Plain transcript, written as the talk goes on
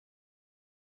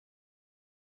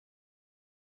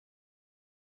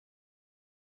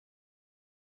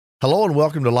Hello and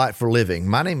welcome to Light for Living.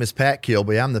 My name is Pat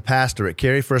Kilby. I'm the pastor at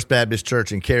Cary First Baptist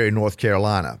Church in Cary, North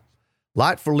Carolina.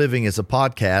 Light for Living is a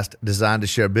podcast designed to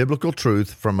share biblical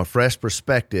truth from a fresh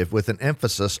perspective with an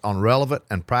emphasis on relevant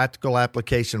and practical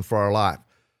application for our life.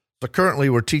 So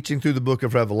currently we're teaching through the book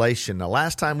of Revelation. Now,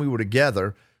 last time we were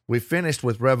together, we finished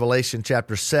with Revelation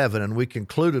chapter 7, and we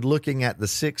concluded looking at the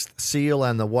sixth seal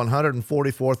and the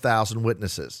 144,000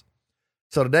 witnesses.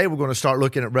 So today we're going to start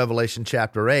looking at Revelation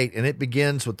chapter 8, and it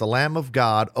begins with the Lamb of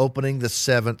God opening the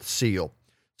seventh seal.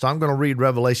 So I'm going to read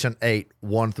Revelation 8,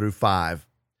 1 through 5.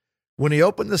 When he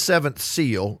opened the seventh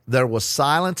seal, there was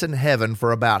silence in heaven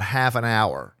for about half an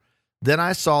hour. Then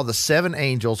I saw the seven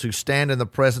angels who stand in the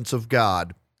presence of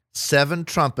God. 7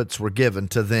 trumpets were given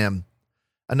to them.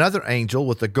 Another angel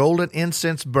with a golden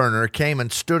incense burner came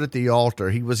and stood at the altar.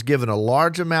 He was given a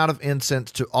large amount of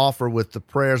incense to offer with the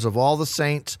prayers of all the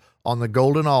saints on the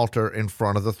golden altar in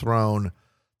front of the throne.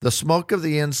 The smoke of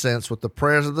the incense with the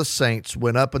prayers of the saints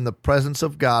went up in the presence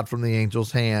of God from the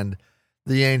angel's hand.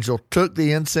 The angel took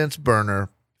the incense burner,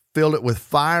 filled it with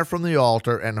fire from the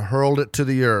altar, and hurled it to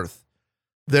the earth.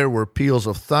 There were peals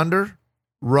of thunder,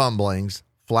 rumblings,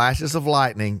 flashes of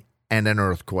lightning, and an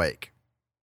earthquake.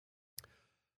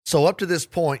 So up to this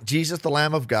point, Jesus, the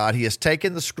Lamb of God, he has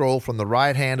taken the scroll from the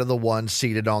right hand of the one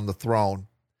seated on the throne.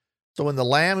 So when the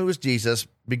Lamb, who is Jesus,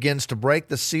 begins to break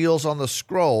the seals on the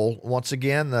scroll, once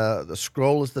again, the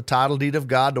scroll is the title deed of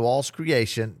God to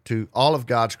all of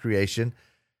God's creation.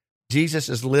 Jesus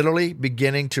is literally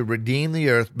beginning to redeem the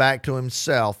earth back to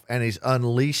himself, and he's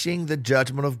unleashing the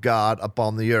judgment of God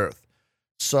upon the earth.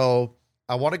 So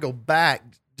I want to go back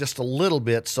just a little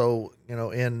bit, so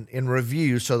in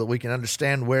review, so that we can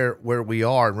understand where we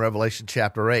are in Revelation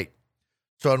chapter 8.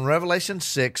 So in Revelation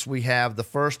 6, we have the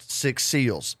first 6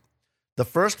 seals. The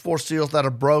first 4 seals that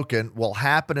are broken will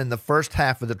happen in the first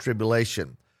half of the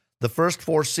tribulation. The first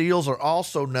 4 seals are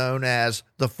also known as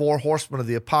the 4 horsemen of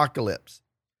the apocalypse.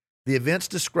 The events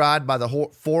described by the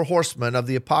 4 horsemen of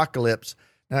the apocalypse.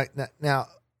 Now,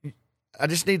 I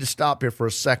just need to stop here for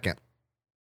a second.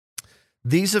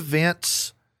 These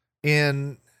events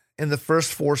in the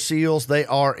first 4 seals, they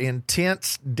are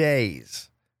intense days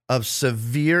of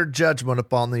severe judgment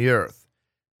upon the earth.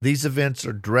 These events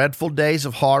are dreadful days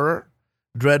of horror,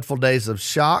 dreadful days of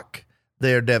shock.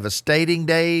 They are devastating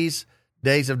days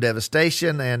of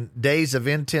devastation, and days of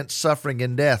intense suffering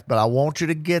and death. But I want you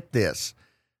to get this.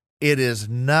 It is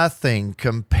nothing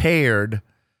compared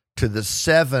to the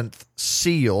 7th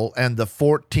seal and the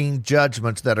 14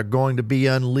 judgments that are going to be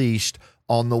unleashed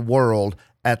on the world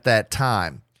at that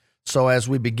time. So as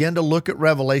we begin to look at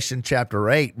Revelation chapter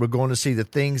 8, we're going to see the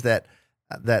things that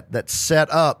set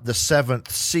up the 7th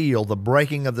seal, the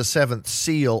breaking of the 7th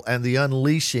seal, and the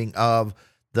unleashing of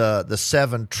the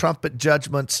 7 trumpet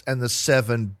judgments and the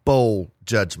 7 bowl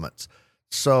judgments.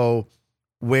 So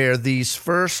where these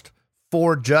first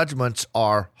 4 judgments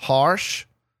are harsh,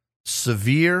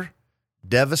 severe,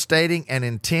 devastating, and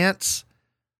intense,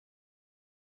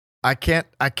 I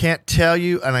can't tell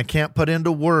you, and I can't put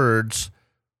into words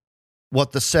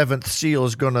what the 7th seal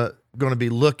is going to be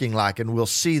looking like, and we'll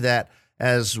see that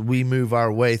as we move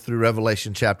our way through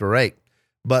Revelation chapter 8.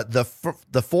 But the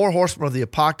 4 horsemen of the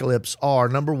apocalypse are,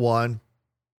 number 1,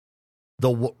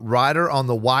 the rider on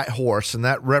the white horse, and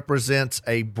that represents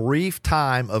a brief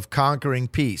time of conquering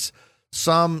peace.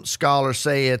 Some scholars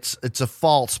say it's a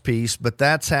false peace, but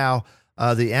that's how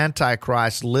the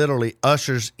Antichrist literally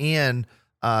ushers in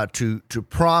to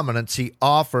prominence. He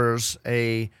offers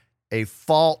a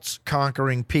false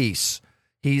conquering peace.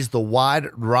 He's the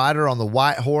rider on the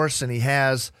white horse, and he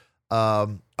has a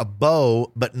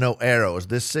bow but no arrows.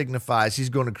 This signifies he's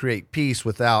going to create peace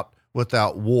without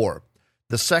war.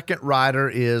 The second rider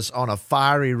is on a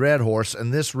fiery red horse,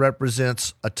 and this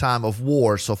represents a time of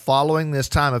war. So following this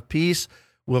time of peace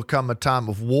will come a time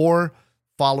of war.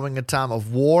 Following a time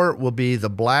of war will be the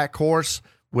black horse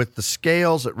with the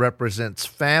scales. It represents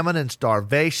famine and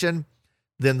starvation.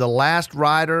 Then the last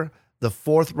rider, the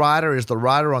 4th rider, is the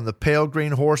rider on the pale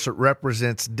green horse. It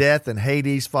represents death, and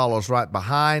Hades follows right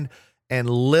behind. And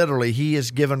literally, he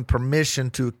is given permission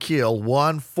to kill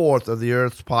 1/4 of the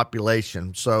earth's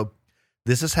population. So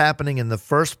this is happening in the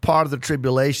first part of the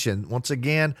tribulation. Once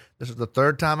again, this is the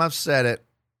 3rd time I've said it.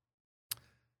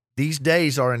 These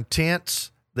days are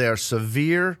intense. They are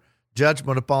severe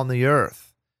judgment upon the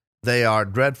earth. They are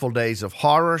dreadful days of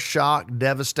horror, shock,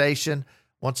 devastation.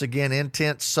 Once again,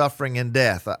 intense suffering and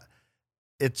death.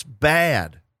 It's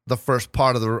bad, the first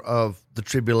part of the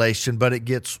tribulation, but it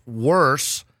gets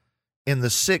worse in the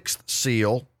 6th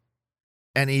seal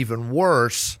and even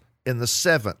worse in the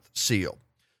 7th seal.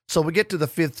 So we get to the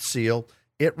 5th seal.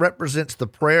 it represents the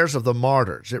prayers of the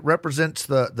martyrs. It represents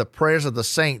the prayers of the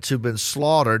saints who've been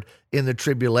slaughtered in the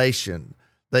tribulation.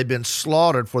 They've been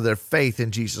slaughtered for their faith in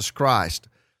Jesus Christ.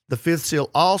 The fifth seal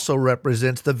also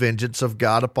represents the vengeance of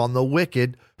God upon the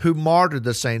wicked who martyred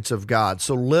the saints of God.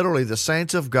 So literally, the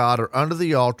saints of God are under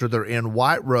the altar. They're in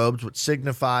white robes, which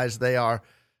signifies they are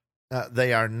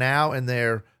now in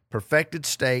their perfected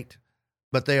state,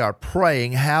 but they are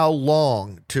praying, how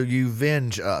long till you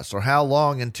venge us, or how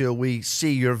long until we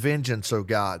see your vengeance, O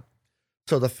God?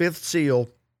 So the fifth seal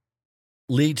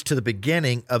leads to the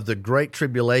beginning of the Great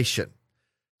Tribulation.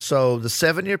 So the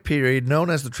 7-year period, known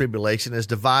as the tribulation, is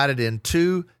divided in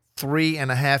 2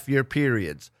 3.5-year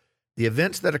periods. The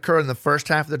events that occur in the first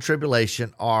half of the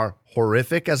tribulation are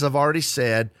horrific, as I've already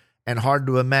said, and hard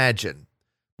to imagine.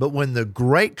 But when the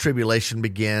Great Tribulation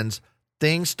begins,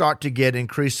 things start to get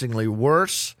increasingly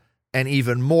worse and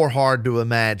even more hard to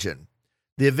imagine.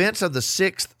 The events of the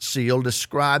sixth seal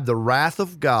describe the wrath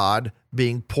of God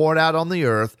being poured out on the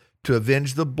earth to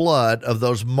avenge the blood of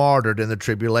those martyred in the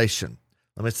tribulation.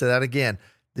 Let me say that again.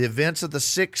 The events of the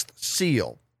sixth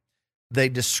seal, they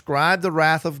describe the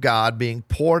wrath of God being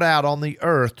poured out on the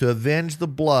earth to avenge the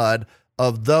blood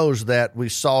of those that we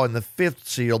saw in the fifth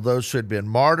seal, those who had been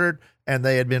martyred, and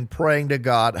they had been praying to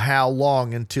God, how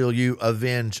long until you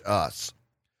avenge us?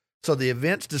 So the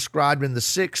events described in the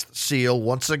sixth seal,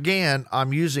 once again,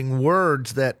 I'm using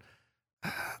words that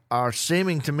are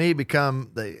seeming to me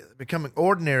becoming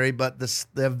ordinary, but the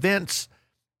events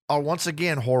are once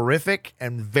again horrific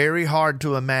and very hard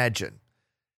to imagine.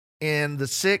 In the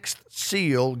sixth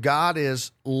seal, God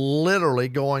is literally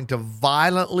going to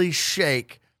violently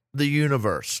shake the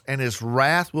universe, and his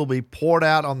wrath will be poured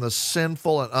out on the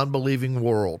sinful and unbelieving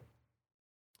world.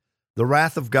 The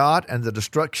wrath of God and the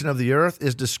destruction of the earth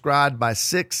is described by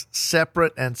 6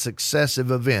 separate and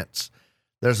successive events.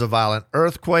 There's a violent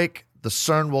earthquake. The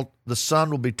sun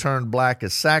will be turned black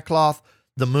as sackcloth.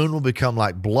 The moon will become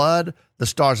like blood. The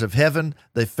stars of heaven,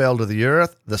 they fell to the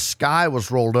earth. The sky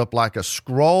was rolled up like a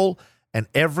scroll, and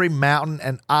every mountain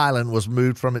and island was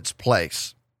moved from its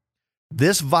place.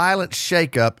 This violent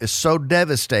shakeup is so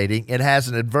devastating, it has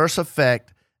an adverse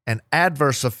effect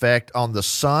on the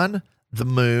sun, the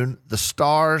moon, the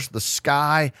stars, the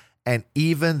sky, and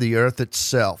even the earth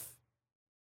itself.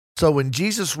 So when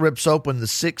Jesus rips open the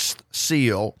sixth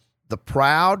seal, the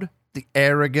proud, the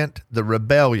arrogant, the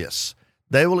rebellious,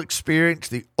 they will experience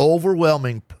the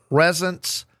overwhelming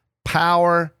presence,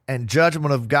 power, and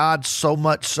judgment of God, so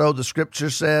much so the scripture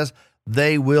says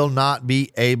they will not be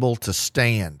able to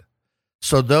stand.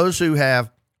 So those who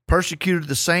have persecuted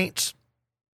the saints,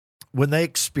 when they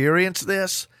experience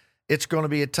this, it's going to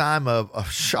be a time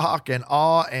of shock and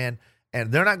awe, and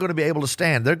they're not going to be able to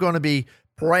stand. They're going to be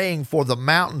praying for the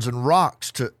mountains and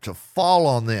rocks to fall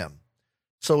on them.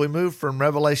 So we move from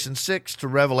Revelation 6 to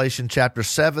Revelation chapter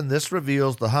 7. This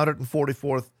reveals the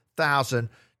 144,000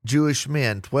 Jewish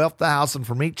men, 12,000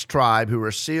 from each tribe, who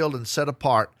are sealed and set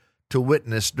apart to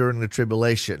witness during the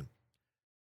tribulation.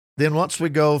 Then once we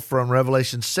go from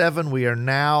Revelation 7, we are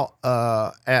now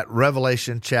at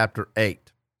Revelation chapter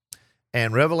 8.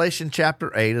 And Revelation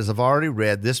chapter 8, as I've already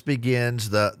read, this begins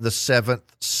the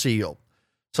seventh seal.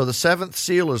 So the seventh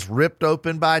seal is ripped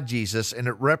open by Jesus, and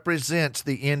it represents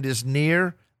the end is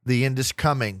near, the end is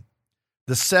coming.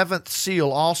 The seventh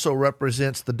seal also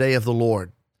represents the day of the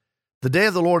Lord. The day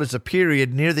of the Lord is a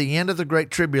period near the end of the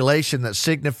Great Tribulation that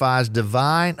signifies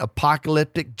divine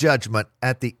apocalyptic judgment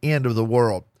at the end of the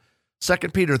world. 2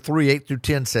 Peter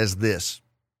 3:8-10 says this: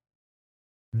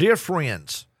 Dear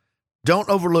friends, don't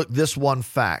overlook this one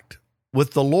fact.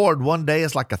 With the Lord, one day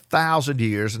is like 1,000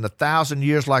 years, and 1,000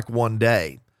 years like one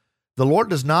day. The Lord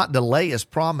does not delay his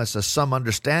promise, as some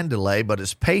understand delay, but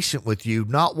is patient with you,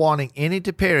 not wanting any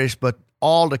to perish, but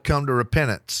all to come to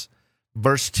repentance.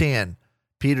 Verse 10,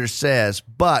 Peter says,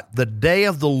 But the day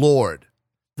of the Lord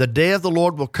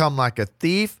will come like a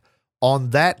thief.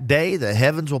 On that day, the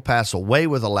heavens will pass away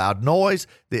with a loud noise,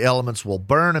 the elements will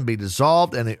burn and be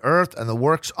dissolved, and the earth and the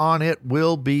works on it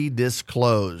will be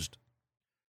disclosed.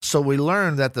 So we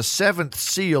learn that the seventh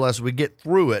seal, as we get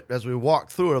through it, as we walk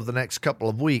through it over the next couple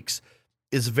of weeks,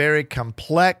 is very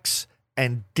complex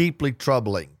and deeply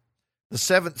troubling. The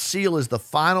seventh seal is the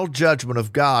final judgment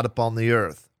of God upon the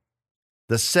earth.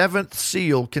 The seventh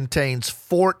seal contains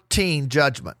 14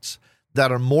 judgments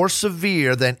that are more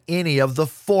severe than any of the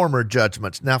former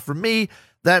judgments. Now, for me,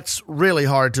 that's really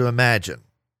hard to imagine.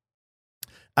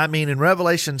 I mean, in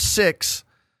Revelation 6,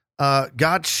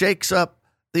 God shakes up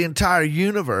the entire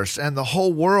universe, and the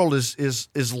whole world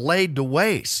is laid to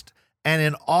waste. And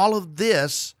in all of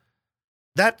this,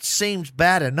 that seems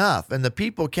bad enough, and the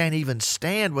people can't even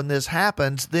stand when this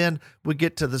happens. Then we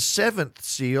get to the seventh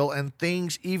seal, and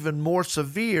things even more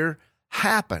severe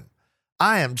happen.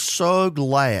 I am so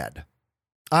glad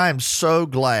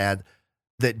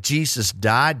that Jesus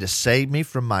died to save me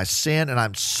from my sin, and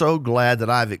I'm so glad that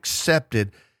I've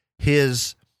accepted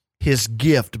his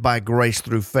gift by grace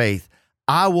through faith.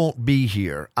 I won't be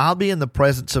here. I'll be in the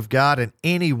presence of God, and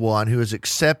anyone who has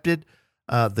accepted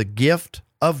the gift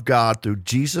of God through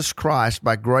Jesus Christ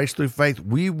by grace through faith,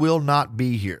 we will not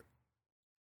be here.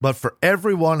 But for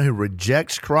everyone who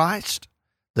rejects Christ,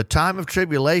 the time of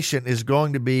tribulation is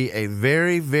going to be a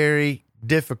very, very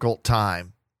difficult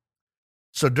time.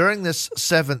 So during this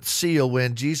seventh seal,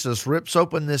 when Jesus rips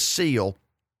open this seal,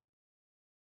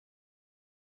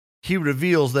 he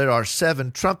reveals there are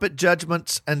 7 trumpet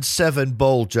judgments and 7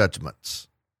 bowl judgments.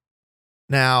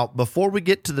 Now, before we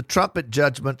get to the trumpet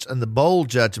judgments and the bowl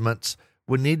judgments,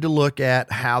 we need to look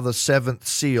at how the seventh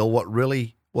seal, what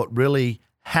really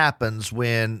happens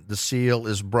when the seal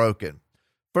is broken.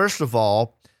 First of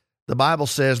all, the Bible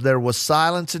says there was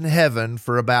silence in heaven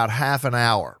for about half an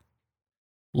hour.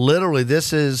 Literally,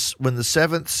 this is when the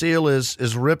seventh seal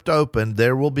is ripped open,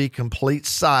 there will be complete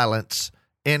silence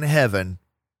in heaven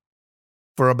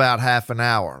for about half an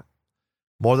hour.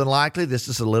 More than likely, this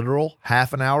is a literal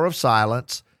half an hour of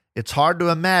silence. It's hard to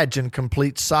imagine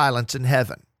complete silence in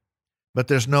heaven, but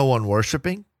there's no one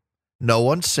worshiping, no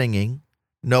one singing,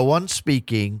 no one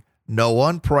speaking, no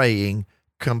one praying,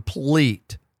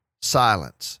 complete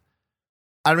silence.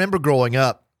 I remember growing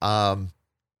up,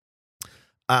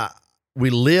 we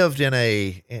lived in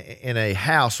a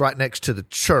house right next to the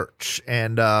church,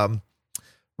 and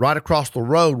right across the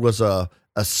road was a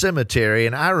cemetery.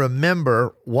 And I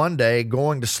remember one day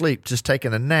going to sleep, just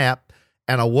taking a nap,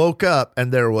 and I woke up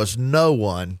and there was no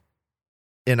one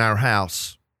in our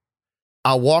house.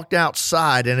 I walked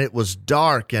outside and it was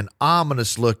dark and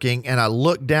ominous looking, and I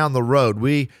looked down the road.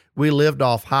 We lived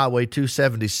off Highway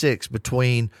 276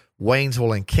 between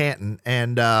Waynesville and Canton,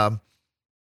 and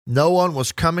no one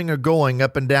was coming or going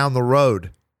up and down the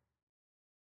road.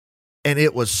 And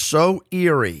it was so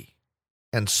eerie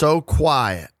and so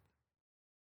quiet.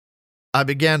 I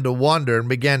began to wonder and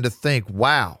began to think,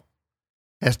 wow,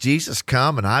 has Jesus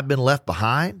come and I've been left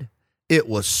behind? It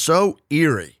was so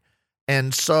eerie.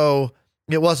 And so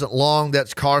it wasn't long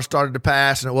that cars started to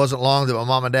pass, and it wasn't long that my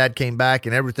mom and dad came back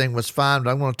and everything was fine.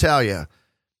 But I'm going to tell you,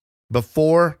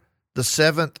 before the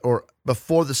 7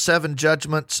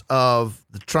 judgments of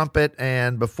the trumpet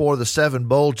and before the 7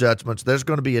 bowl judgments, there's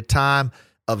going to be a time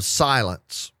of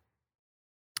silence,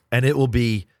 and it will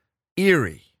be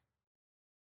eerie.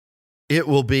 It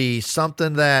will be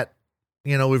something that,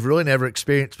 we've really never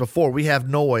experienced before. We have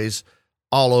noise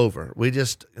all over.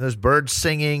 There's birds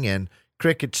singing and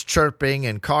crickets chirping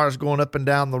and cars going up and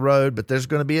down the road, but there's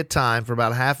going to be a time for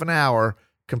about half an hour,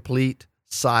 complete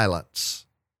silence.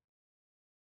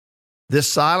 This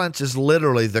silence is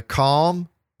literally the calm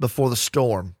before the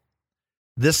storm.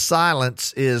 This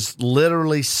silence is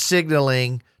literally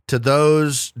signaling to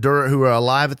those who are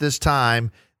alive at this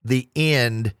time, the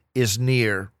end is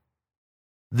near.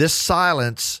 This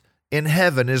silence in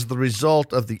heaven is the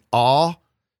result of the awe,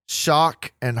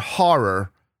 shock, and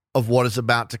horror of what is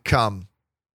about to come.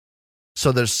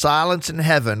 So there's silence in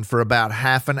heaven for about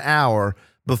half an hour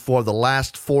before the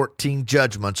last 14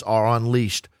 judgments are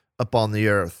unleashed upon the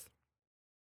earth.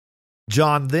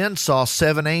 John then saw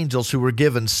 7 angels who were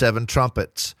given 7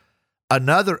 trumpets.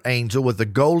 Another angel with a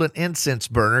golden incense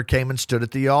burner came and stood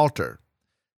at the altar.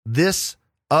 This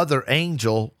other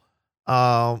angel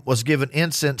was given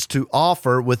incense to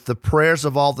offer with the prayers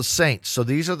of all the saints. So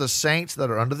these are the saints that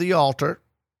are under the altar.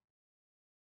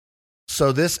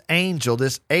 So this angel,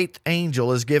 this 8th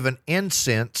angel, is given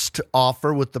incense to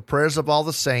offer with the prayers of all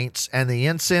the saints, and the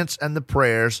incense and the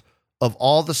prayers of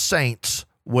all the saints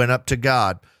went up to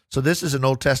God. So this is an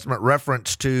Old Testament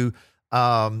reference to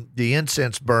the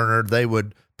incense burner. They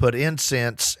would put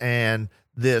incense, and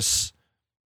this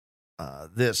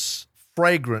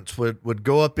fragrance would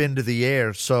go up into the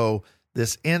air. So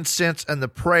this incense and the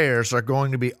prayers are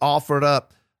going to be offered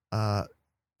up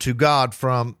to God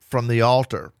from the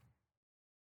altar.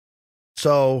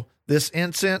 So this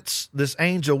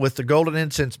angel with the golden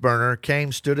incense burner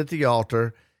came, stood at the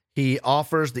altar. He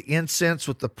offers the incense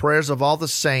with the prayers of all the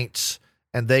saints,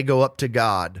 and they go up to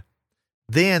God.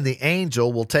 Then the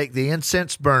angel will take the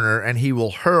incense burner and he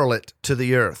will hurl it to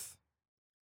the earth.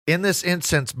 In this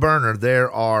incense burner, there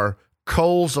are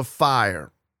coals of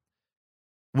fire.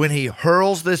 When he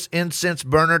hurls this incense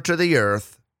burner to the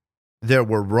earth, there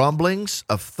were rumblings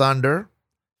of thunder,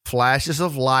 flashes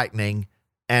of lightning,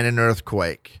 and an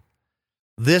earthquake.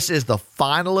 This is the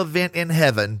final event in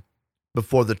heaven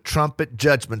before the trumpet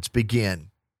judgments begin.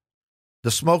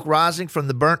 The smoke rising from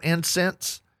the burnt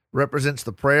incense represents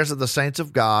the prayers of the saints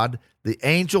of God. The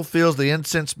angel fills the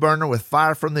incense burner with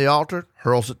fire from the altar,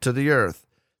 hurls it to the earth.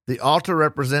 The altar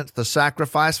represents the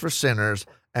sacrifice for sinners,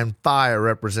 and fire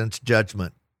represents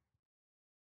judgment.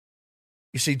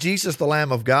 You see, Jesus, the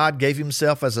Lamb of God, gave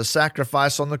himself as a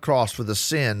sacrifice on the cross for the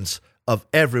sins of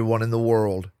everyone in the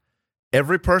world.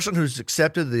 Every person who's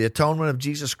accepted the atonement of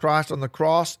Jesus Christ on the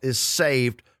cross is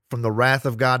saved from the wrath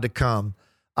of God to come.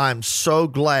 I'm so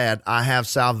glad I have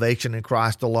salvation in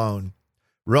Christ alone.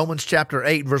 Romans chapter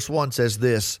 8, verse 1 says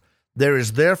this, "There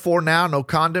is therefore now no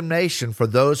condemnation for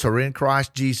those who are in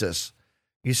Christ Jesus."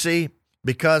 You see,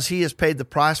 because he has paid the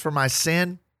price for my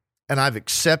sin, and I've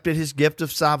accepted his gift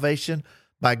of salvation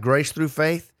by grace through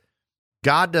faith,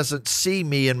 God doesn't see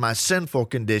me in my sinful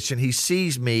condition. He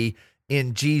sees me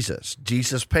in Jesus.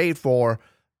 Jesus paid for,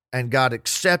 and God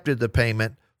accepted the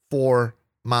payment for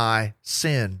my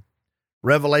sin.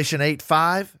 Revelation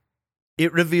 8:5,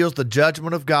 it reveals the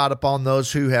judgment of God upon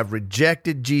those who have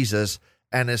rejected Jesus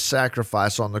and his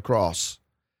sacrifice on the cross.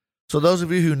 So those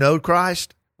of you who know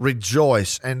Christ,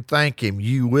 rejoice and thank him.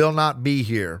 You will not be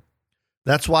here.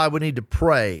 That's why we need to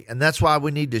pray, and that's why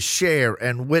we need to share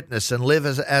and witness and live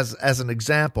as an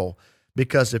example.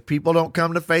 Because if people don't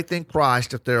come to faith in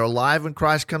Christ, if they're alive when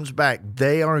Christ comes back,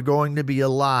 they are going to be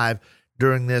alive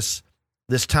during this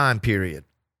time period.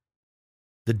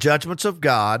 The judgments of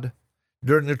God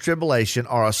during the tribulation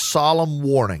are a solemn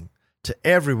warning to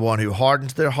everyone who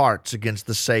hardens their hearts against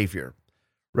the Savior.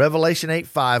 Revelation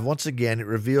 8:5, once again, it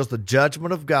reveals the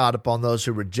judgment of God upon those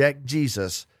who reject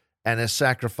Jesus and his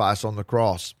sacrifice on the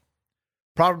cross.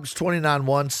 Proverbs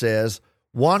 29:1 says,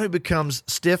 "One who becomes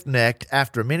stiff-necked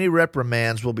after many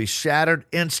reprimands will be shattered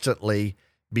instantly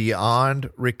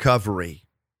beyond recovery."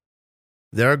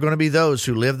 There are going to be those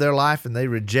who live their life and they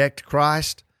reject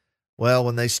Christ. Well,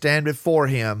 when they stand before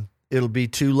him, it'll be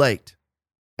too late,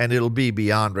 and it'll be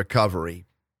beyond recovery.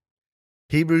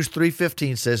 Hebrews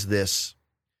 3:15 says this,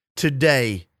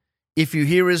 "Today, if you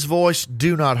hear his voice,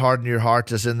 do not harden your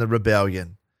hearts as in the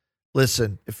rebellion."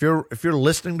 Listen, if you're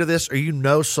listening to this, or you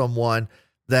know someone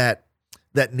that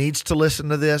needs to listen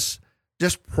to this,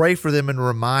 just pray for them and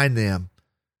remind them.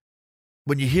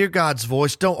 When you hear God's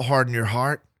voice, don't harden your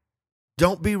heart.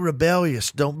 Don't be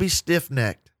rebellious. Don't be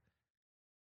stiff-necked.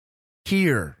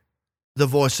 Hear the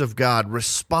voice of God.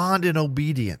 Respond in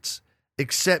obedience.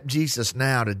 Accept Jesus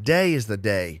now. Today is the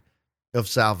day of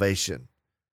salvation.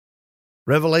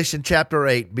 Revelation chapter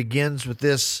 8 begins with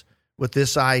this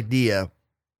idea.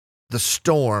 The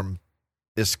storm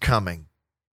is coming.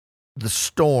 The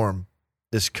storm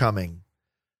is coming.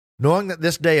 Knowing that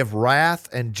this day of wrath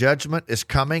and judgment is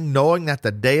coming, knowing that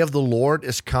the day of the Lord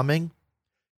is coming,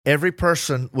 every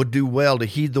person would do well to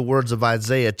heed the words of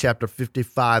Isaiah chapter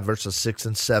 55, verses 6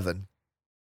 and 7.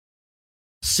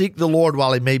 "Seek the Lord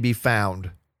while he may be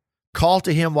found. Call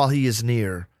to him while he is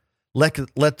near.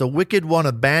 Let the wicked one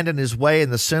abandon his way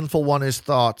and the sinful one his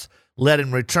thoughts. Let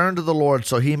him return to the Lord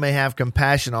so he may have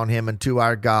compassion on him and to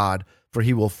our God, for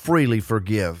he will freely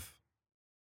forgive."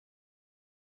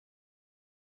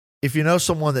 If you know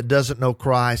someone that doesn't know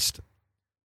Christ,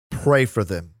 pray for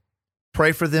them.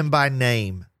 Pray for them by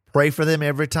name. Pray for them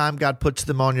every time God puts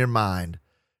them on your mind.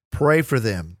 Pray for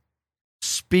them.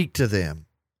 Speak to them.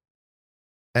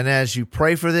 And as you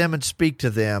pray for them and speak to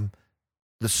them,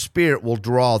 the Spirit will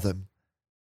draw them.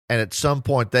 And at some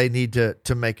point, they need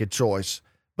to make a choice.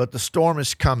 But the storm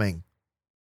is coming.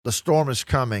 The storm is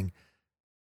coming.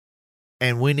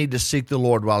 And we need to seek the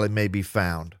Lord while he may be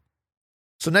found.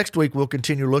 So next week, we'll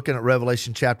continue looking at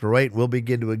Revelation chapter 8. We'll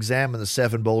begin to examine the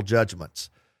 7 bowl judgments.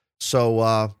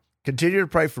 So continue to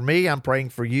pray for me. I'm praying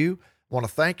for you. I want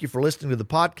to thank you for listening to the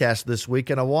podcast this week,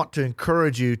 and I want to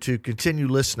encourage you to continue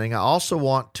listening. I also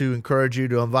want to encourage you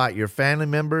to invite your family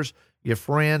members, your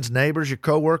friends, neighbors, your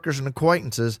coworkers, and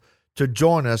acquaintances to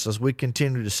join us as we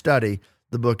continue to study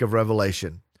the book of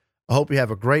Revelation. I hope you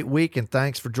have a great week, and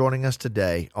thanks for joining us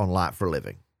today on Light for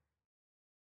Living.